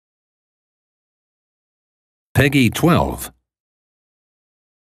Peggy 12.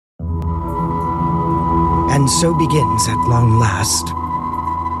 And so begins, at long last,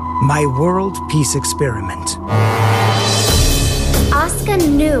 my world peace experiment. Asuka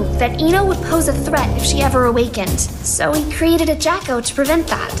knew that Ino would pose a threat if she ever awakened, so he created a Jacko to prevent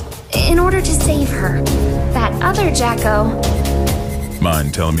that, in order to save her. That other Jacko...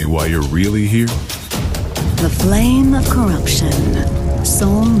 Mind telling me why you're really here? The flame of corruption.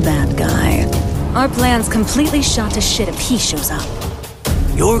 Sole bad guy. Our plan's completely shot to shit if he shows up.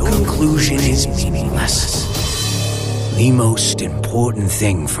 Your conclusion is meaningless. The most important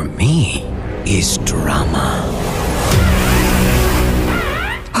thing for me is drama.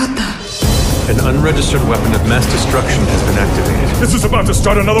 An unregistered weapon of mass destruction has been activated. This is about to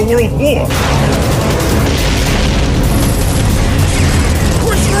start another world war!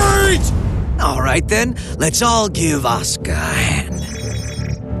 Retreat! Alright then, let's all give Asuka a hand.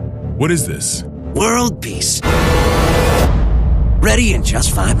 What is this? World peace. Ready in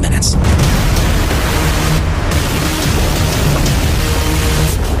just 5 minutes.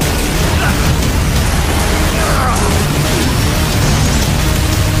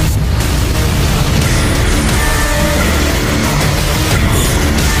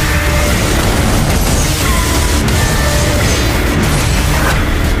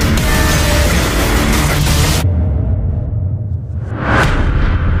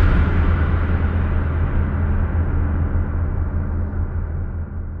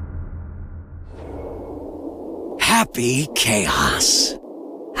 Happy Chaos.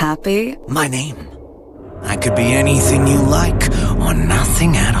 Happy? My name. I could be anything you like, or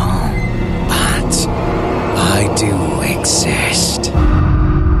nothing at all. But I do exist.